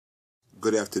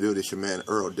Good afternoon, it's your man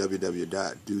Earl,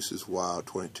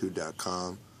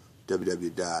 www.deuceswild22.com,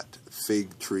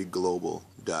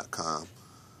 www.FigTreeGlobal.com.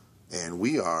 And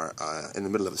we are in the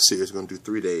middle of a series. We're going to do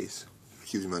 3 days.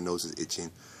 Excuse me, my nose is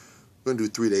itching. We're going to do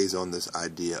 3 days on this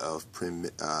idea of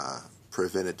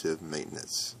preventative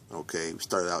maintenance. Okay, we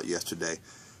started out yesterday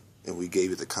and we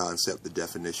gave you the concept, the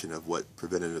definition of what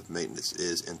preventative maintenance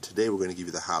is. And today we're going to give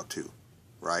you the how-to,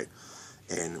 right?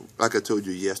 And like I told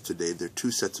you yesterday, there are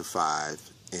 2 sets of 5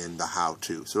 in the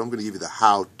how-to. So I'm going to give you the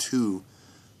how-to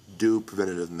do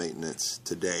preventative maintenance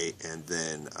today, and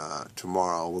then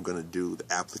tomorrow we're going to do the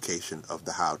application of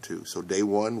the how-to. So day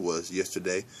 1 was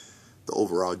yesterday, the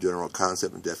overall general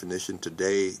concept and definition.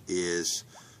 Today is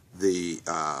the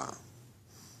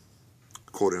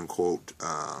quote-unquote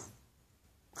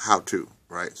how-to,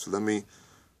 right? So let me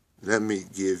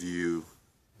give you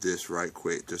this right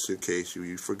quick, just in case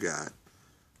you forgot.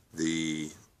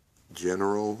 The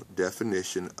general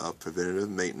definition of preventative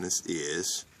maintenance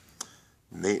is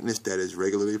maintenance that is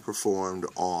regularly performed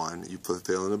on, you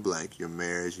fill in the blank, your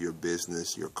marriage, your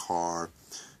business, your car,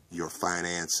 your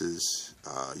finances,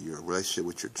 your relationship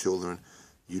with your children.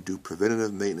 You do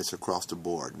preventative maintenance across the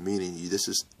board, meaning this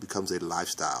becomes a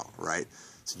lifestyle, right?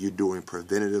 So you're doing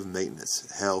preventative maintenance,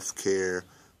 health care,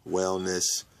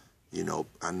 wellness. You know,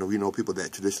 I know you know people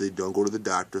that traditionally don't go to the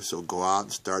doctor, so go out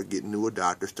and start getting to a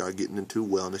doctor, start getting into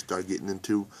wellness, start getting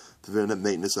into preventative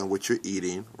maintenance on what you're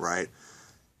eating, right?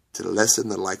 To lessen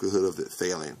the likelihood of it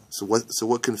failing. So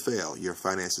what can fail? Your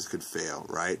finances could fail,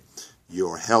 right?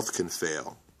 Your health can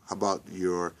fail. How about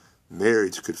your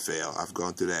marriage could fail? I've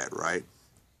gone through that, right?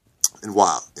 And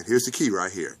here's the key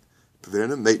right here.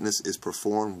 Preventative maintenance is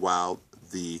performed while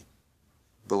the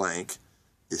blank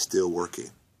is still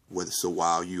working. So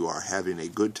while you are having a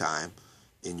good time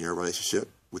in your relationship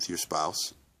with your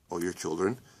spouse or your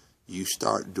children, you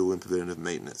start doing preventative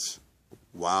maintenance.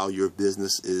 While your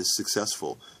business is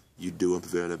successful, you do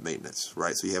preventative maintenance,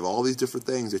 right? So you have all these different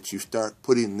things that you start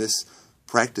putting this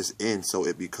practice in, so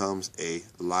it becomes a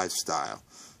lifestyle.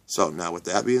 So now with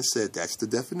that being said, that's the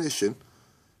definition,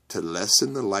 to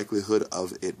lessen the likelihood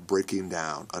of it breaking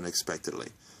down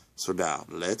unexpectedly. So now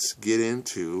let's get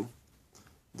into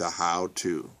the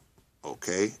how-to.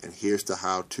 Okay, and here's the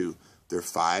how-to. There are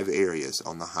 5 areas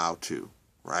on the how-to,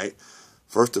 right?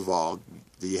 First of all,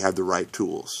 do you have the right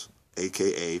tools,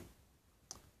 aka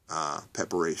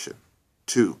preparation.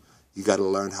 2, you got to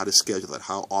learn how to schedule it.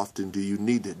 How often do you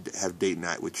need to have date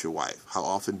night with your wife? How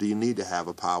often do you need to have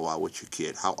a powwow with your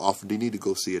kid? How often do you need to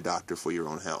go see a doctor for your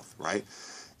own health, right?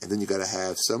 And then you got to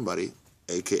have somebody,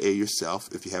 aka yourself.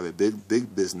 If you have a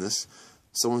big business,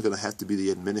 someone's going to have to be the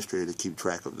administrator to keep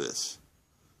track of this.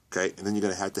 Okay, and then you're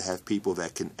going to have people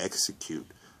that can execute,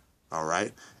 all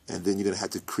right? And then you're going to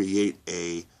have to create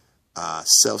a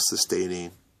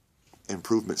self-sustaining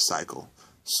improvement cycle.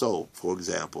 So, for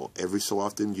example, every so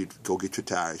often you go get your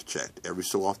tires checked. Every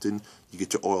so often you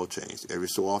get your oil changed. Every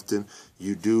so often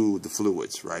you do the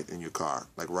fluids, right, in your car.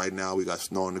 Like right now we got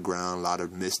snow on the ground, a lot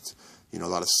of mist, you know, a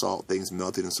lot of salt, things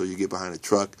melted, and so you get behind a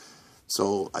truck.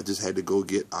 So I just had to go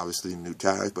get, obviously, new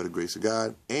tires by the grace of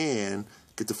God, and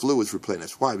get the fluids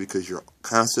replenished. Why? Because you're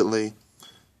constantly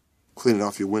cleaning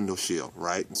off your window shield,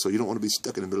 right? And so you don't want to be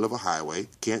stuck in the middle of a highway,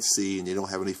 can't see, and you don't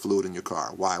have any fluid in your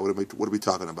car. Why? What are we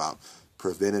talking about?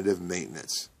 Preventative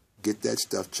maintenance. Get that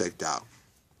stuff checked out.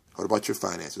 What about your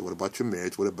finances? What about your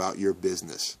marriage? What about your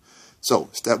business? So,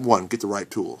 step 1, get the right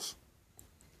tools.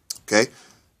 Okay?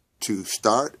 To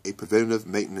start a preventative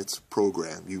maintenance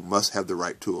program, you must have the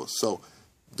right tools. So,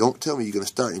 don't tell me you're going to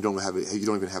start and you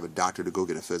don't even have a doctor to go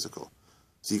get a physical.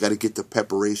 So you got to get the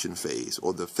preparation phase,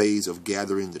 or the phase of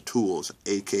gathering the tools,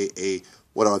 aka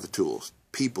what are the tools?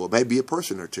 People. It may be a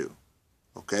person or 2.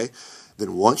 Okay?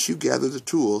 Then once you gather the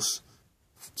tools,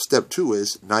 step 2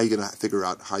 is now you're going to figure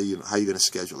out how you're going to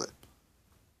schedule it.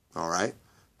 All right?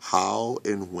 How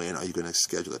and when are you going to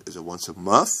schedule it? Is it once a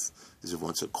month? Is it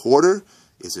once a quarter?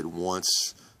 Is it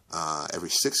once every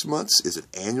 6 months? Is it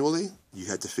annually? You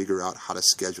have to figure out how to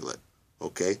schedule it.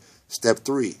 Okay? Step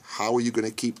 3, how are you going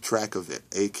to keep track of it,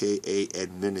 aka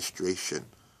administration?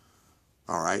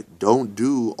 All right? Don't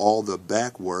do all the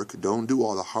back work, don't do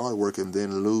all the hard work and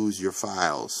then lose your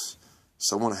files.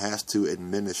 Someone has to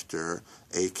administer,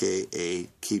 aka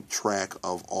keep track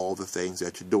of all the things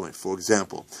that you're doing. For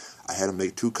example, I had to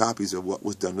make 2 copies of what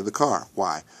was done to the car.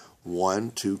 Why?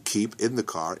 1 to keep in the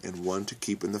car and 1 to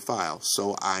keep in the file.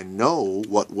 So I know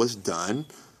what was done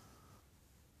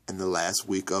in the last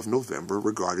week of November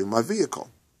regarding my vehicle.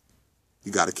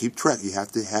 You got to keep track. You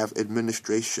have to have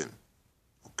administration.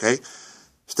 Okay?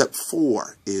 Step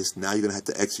 4 is now you're going to have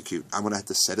to execute. I'm going to have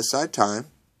to set aside time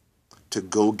to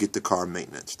go get the car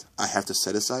maintenance. I have to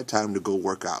set aside time to go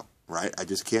work out, right? I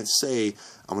just can't say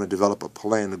I'm going to develop a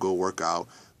plan to go work out,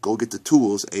 go get the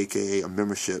tools, aka a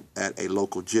membership at a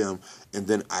local gym, and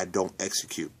then I don't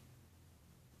execute,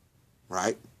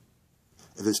 right?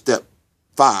 And then step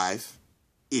 5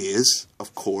 is,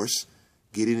 of course,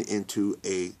 getting into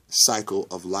a cycle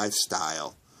of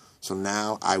lifestyle. So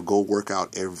now I go work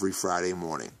out every Friday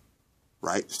morning,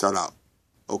 right? Start out.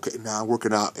 Okay, now I'm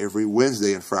working out every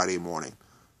Wednesday and Friday morning.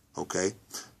 Okay,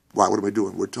 why? What am I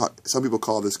doing? Some people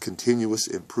call this continuous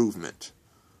improvement,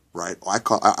 right?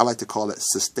 I like to call it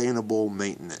sustainable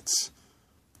maintenance.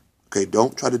 Okay,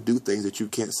 don't try to do things that you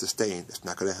can't sustain. It's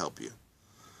not going to help you.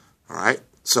 All right.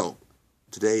 So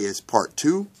today is part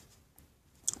 2,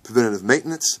 preventative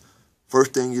maintenance.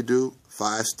 First thing you do,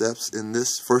 5 steps in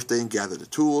this. First thing, gather the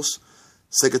tools.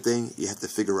 Second thing, you have to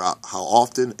figure out how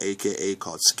often, aka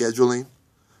called scheduling.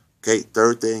 Okay,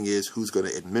 third thing is who's going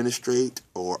to administrate,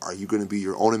 or are you going to be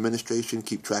your own administration?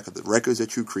 Keep track of the records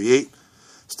that you create.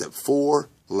 Step 4,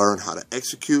 learn how to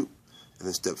execute. And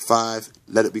then step 5,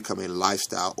 let it become a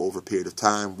lifestyle over a period of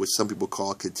time, which some people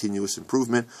call continuous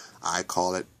improvement. I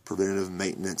call it preventative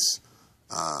maintenance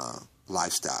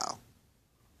lifestyle,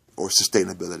 or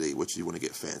sustainability, which you want to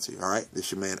get fancy. All right, this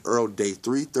is your man Earl, day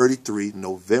 333,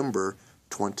 November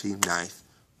 29th,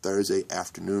 Thursday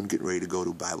afternoon, getting ready to go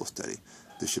to Bible study.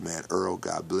 This is your man Earl.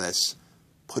 God bless.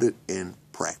 Put it in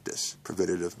practice.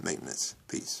 Preventative maintenance.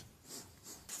 Peace.